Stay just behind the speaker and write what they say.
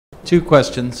Two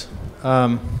questions.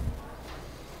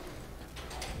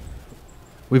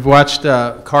 We've watched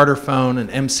Carter Phone and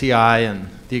MCI and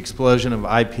the explosion of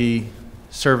IP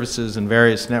services and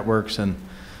various networks, and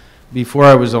before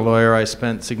I was a lawyer, I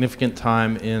spent significant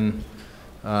time in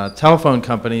telephone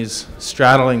companies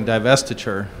straddling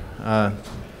divestiture,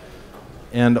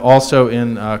 and also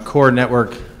in core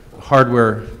network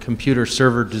hardware computer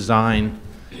server design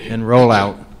and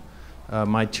rollout.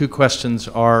 My two questions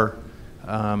are,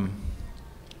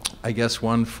 I guess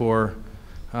one for,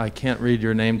 I can't read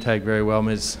your name tag very well,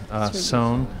 Ms.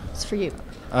 Sohn. It's for you.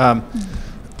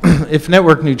 If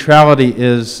network neutrality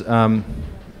is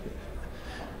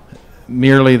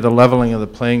merely the leveling of the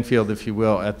playing field, if you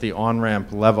will, at the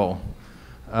on-ramp level,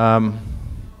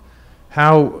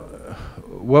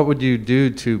 what would you do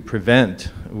to prevent,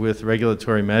 with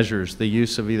regulatory measures, the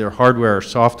use of either hardware or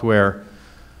software,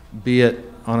 be it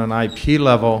on an IP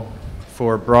level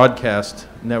for broadcast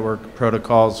network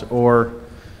protocols, or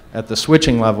at the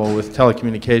switching level with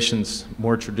telecommunications,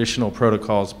 more traditional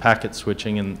protocols, packet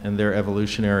switching and their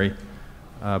evolutionary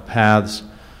paths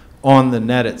on the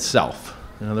net itself?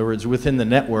 In other words, within the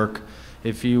network,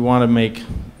 if you want to make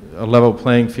a level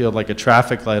playing field like a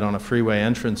traffic light on a freeway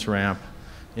entrance ramp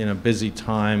in a busy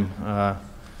time,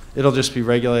 it'll just be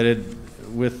regulated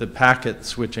with the packet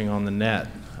switching on the net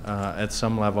at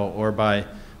some level, or by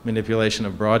manipulation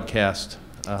of broadcast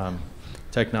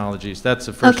technologies. That's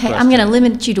the first question. I'm going to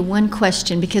limit you to one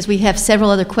question because we have several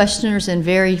other questioners in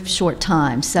very short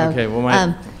time. So, okay,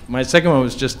 well, my second one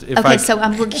was just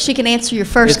if she can answer your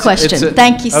first question.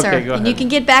 Thank you, sir. Okay, go ahead. And you can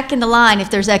get back in the line if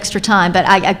there's extra time, but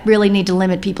I really need to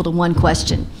limit people to one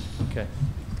question. Okay.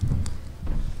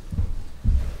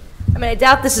 I mean, I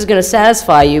doubt this is going to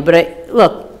satisfy you, but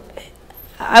look,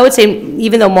 I would say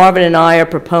even though Marvin and I are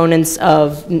proponents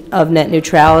of net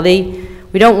neutrality,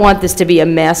 we don't want this to be a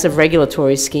massive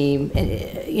regulatory scheme,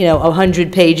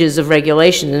 100 pages of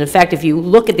regulation. And in fact, if you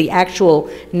look at the actual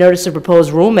notice of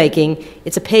proposed rulemaking,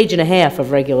 it's a page and a half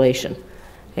of regulation.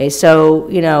 Okay, so,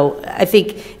 I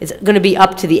think it's going to be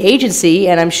up to the agency,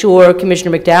 and I'm sure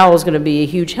Commissioner McDowell is going to be a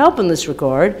huge help in this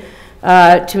regard,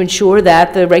 to ensure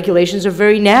that the regulations are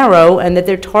very narrow and that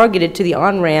they're targeted to the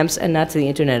on-ramps and not to the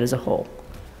internet as a whole.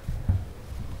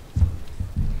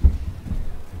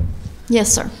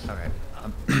 Yes, sir. All right.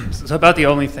 So about the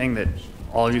only thing that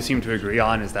all of you seem to agree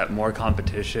on is that more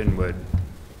competition would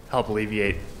help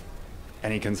alleviate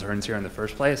any concerns here in the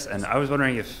first place. And I was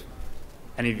wondering if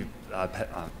any of you,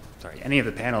 any of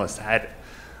the panelists had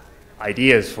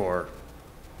ideas for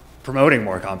promoting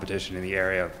more competition in the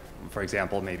area. For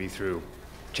example, maybe through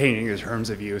changing the terms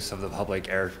of use of the public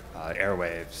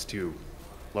airwaves to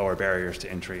lower barriers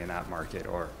to entry in that market,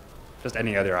 or just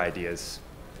any other ideas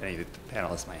any of the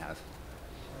panelists might have.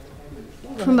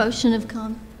 Promotion of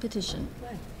competition.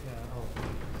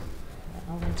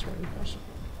 I'll answer your question.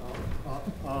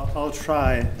 I'll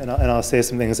try, and I'll say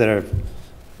some things that are,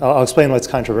 I'll explain what's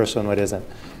controversial and what isn't.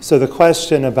 So the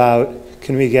question about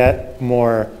can we get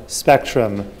more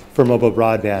spectrum for mobile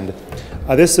broadband,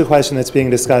 this is a question that's being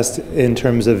discussed in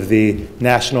terms of the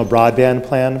national broadband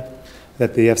plan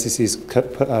that the FCC is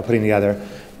putting together.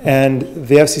 And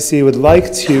the FCC would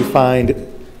like to find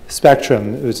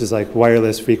spectrum, which is like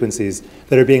wireless frequencies,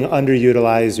 that are being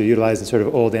underutilized or utilized in sort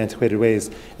of old, antiquated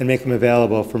ways, and make them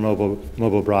available for mobile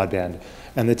broadband.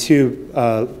 And the two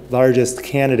largest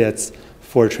candidates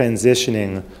for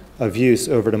transitioning of use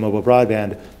over to mobile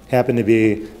broadband happen to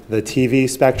be the TV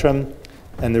spectrum,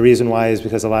 and the reason why is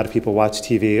because a lot of people watch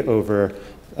TV over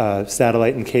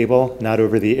satellite and cable, not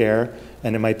over the air,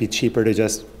 and it might be cheaper to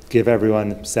just give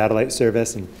everyone satellite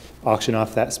service and auction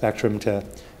off that spectrum to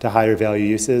higher value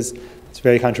uses. It's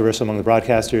very controversial among the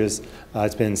broadcasters.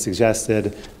 It's been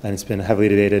suggested and it's been heavily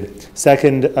debated.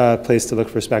 Second place to look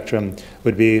for spectrum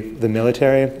would be the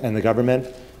military and the government.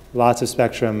 Lots of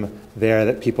spectrum there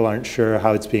that people aren't sure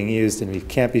how it's being used, and we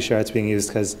can't be sure how it's being used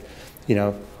because,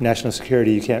 national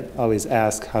security, you can't always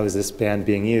ask how is this band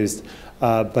being used.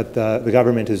 But the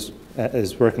government is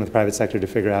working with the private sector to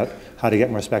figure out how to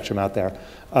get more spectrum out there.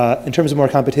 In terms of more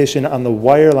competition on the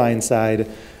wireline side,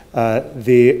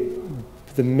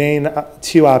 the main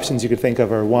two options you could think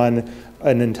of are, one,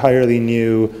 an entirely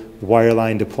new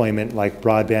wireline deployment like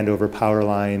broadband over power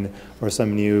line or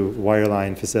some new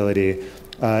wireline facility.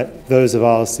 Those have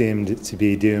all seemed to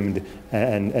be doomed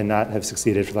and not have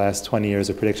succeeded for the last 20 years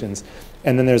of predictions.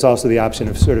 And then there's also the option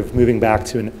of sort of moving back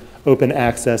to an open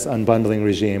access unbundling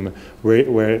regime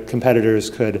where competitors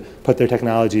could put their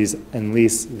technologies and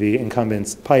lease the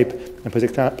incumbent's pipe and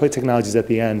put technologies at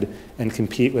the end and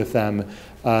compete with them.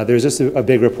 There's just a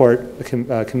big report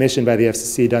commissioned by the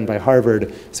FCC done by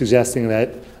Harvard suggesting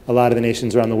that a lot of the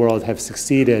nations around the world have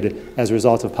succeeded as a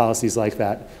result of policies like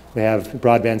that. They have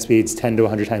broadband speeds 10 to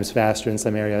 100 times faster in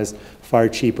some areas, far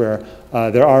cheaper.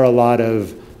 There are a lot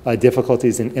of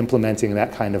difficulties in implementing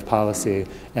that kind of policy,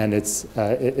 and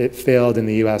it failed in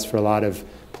the US for a lot of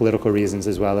political reasons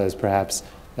as well as perhaps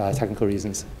technical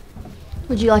reasons.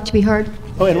 Would you like to be heard?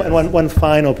 Oh, and one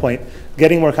final point.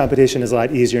 Getting more competition is a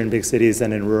lot easier in big cities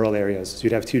than in rural areas. So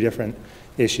you'd have two different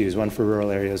issues, one for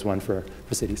rural areas, one for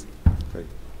cities. Great.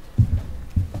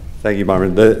 Thank you,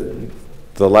 Marvin.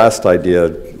 The last idea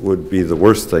would be the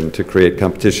worst thing, to create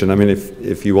competition. I mean,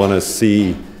 if you want to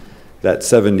see that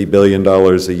 $70 billion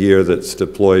a year that's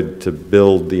deployed to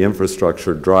build the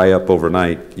infrastructure dry up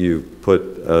overnight, you put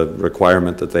a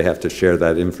requirement that they have to share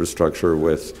that infrastructure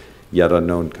with yet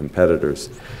unknown competitors.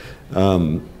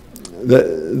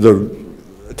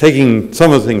 Taking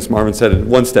some of the things Marvin said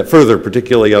one step further,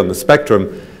 particularly on the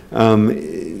spectrum,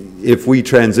 if we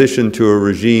transition to a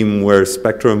regime where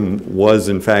spectrum was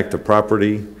in fact a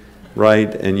property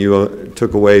right, and you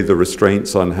took away the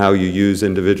restraints on how you use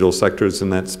individual sectors in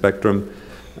that spectrum,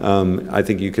 I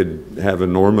think you could have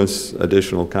enormous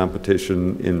additional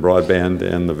competition in broadband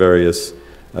and the various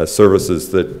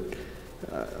services that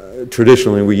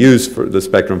traditionally we use for the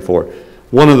spectrum for.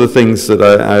 One of the things that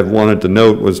I wanted to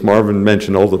note was Marvin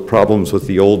mentioned all the problems with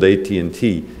the old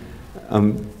AT&T.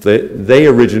 They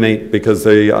originate because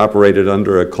they operated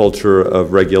under a culture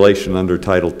of regulation under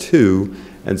Title II,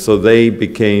 and so they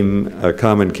became a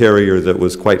common carrier that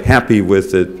was quite happy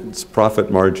with its profit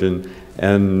margin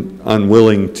and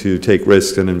unwilling to take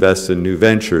risks and invest in new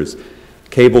ventures.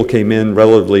 Cable came in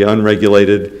relatively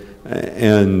unregulated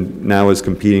and now is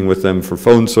competing with them for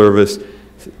phone service.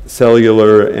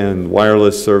 Cellular and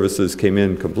wireless services came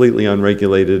in completely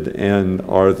unregulated and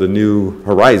are the new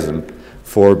horizon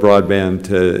for broadband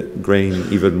to gain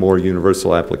even more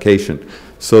universal application.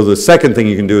 So the second thing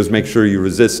you can do is make sure you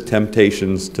resist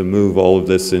temptations to move all of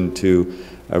this into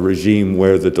a regime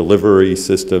where the delivery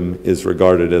system is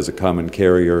regarded as a common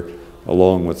carrier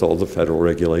along with all the federal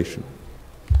regulation.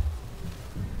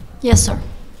 Yes, sir.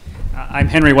 I'm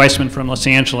Henry Weissman from Los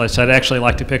Angeles. I'd actually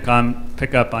like to pick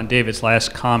up on David's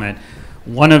last comment.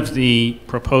 One of the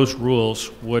proposed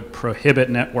rules would prohibit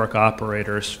network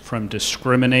operators from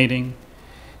discriminating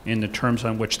in the terms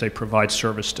on which they provide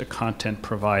service to content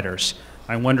providers.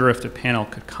 I wonder if the panel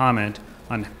could comment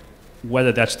on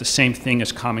whether that's the same thing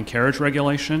as common carriage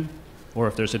regulation or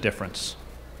if there's a difference.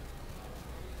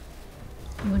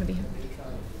 You want to be here?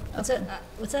 What's that?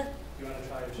 What's that? You want to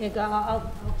try? Yeah,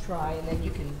 I'll try, and then you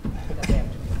can pick up after me.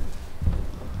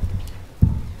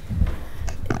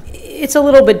 It's a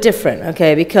little bit different,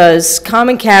 okay, because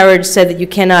common carriage said that you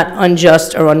cannot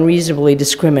unjust or unreasonably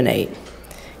discriminate.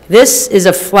 This is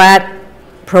a flat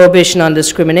prohibition on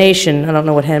discrimination. I don't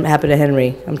know what happened to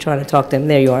Henry. I'm trying to talk to him.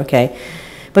 There you are, okay.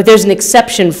 But there's an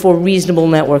exception for reasonable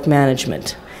network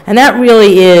management. And that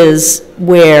really is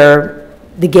where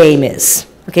the game is.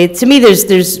 Okay, to me,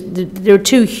 there are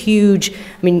two huge,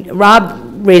 I mean,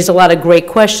 Rob raised a lot of great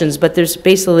questions, but there's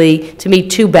basically, to me,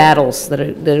 two battles that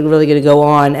are really going to go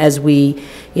on as we,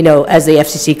 as the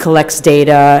FCC collects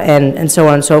data and so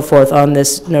on and so forth on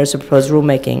this notice of proposed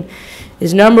rulemaking.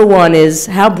 Number one is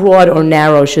how broad or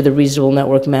narrow should the reasonable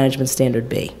network management standard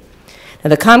be? Now,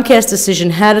 the Comcast decision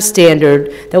had a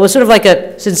standard that was sort of like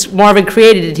since Marvin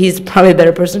created it, he's probably a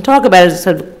better person to talk about it, it's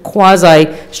a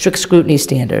quasi-strict scrutiny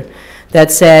standard that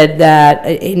said that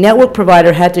a network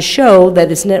provider had to show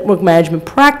that its network management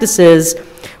practices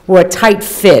were a tight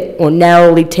fit or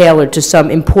narrowly tailored to some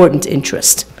important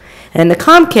interest. And in the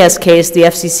Comcast case, the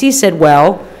FCC said,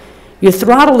 well, you're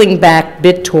throttling back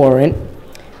BitTorrent.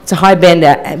 It's a high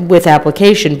bandwidth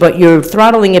application, but you're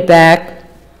throttling it back.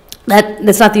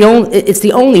 That's not the only, it's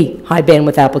the only high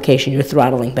bandwidth application you're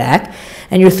throttling back.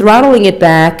 And you're throttling it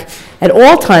back at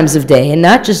all times of day and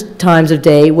not just times of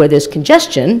day where there's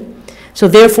congestion. So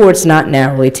therefore, it's not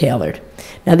narrowly tailored.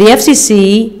 Now, the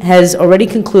FCC has already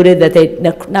concluded that they're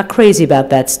not crazy about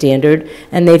that standard,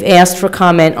 and they've asked for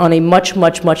comment on a much,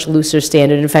 much, much looser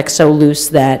standard, in fact, so loose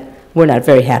that we're not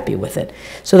very happy with it.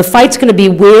 So the fight's going to be,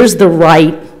 where's the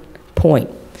right point?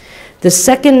 The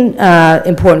second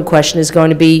important question is going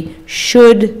to be,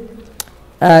 should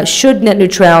net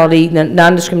neutrality, the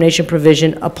non-discrimination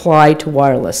provision, apply to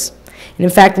wireless? And in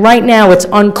fact, right now, it's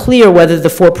unclear whether the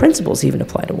four principles even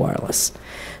apply to wireless.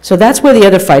 So that's where the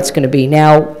other fight's going to be.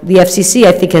 Now, the FCC,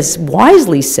 I think, has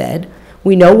wisely said,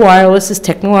 we know wireless is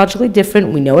technologically different.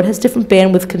 We know it has different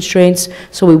bandwidth constraints.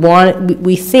 So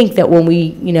we think that when we,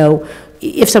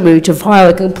 if somebody were to file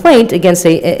a complaint against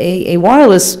a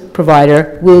wireless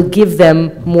provider, will give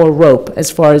them more rope as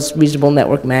far as reasonable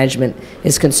network management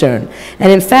is concerned.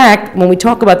 And in fact, when we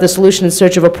talk about the solution in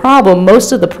search of a problem,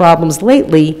 most of the problems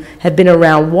lately have been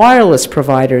around wireless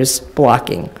providers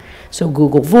blocking. So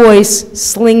Google Voice,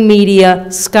 Sling Media,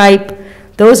 Skype,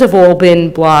 those have all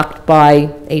been blocked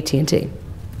by AT&T. Do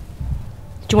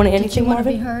you want to add anything,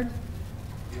 Marvin? Did you want to be heard?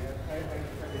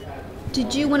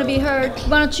 Did you want to be heard?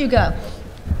 Why don't you go?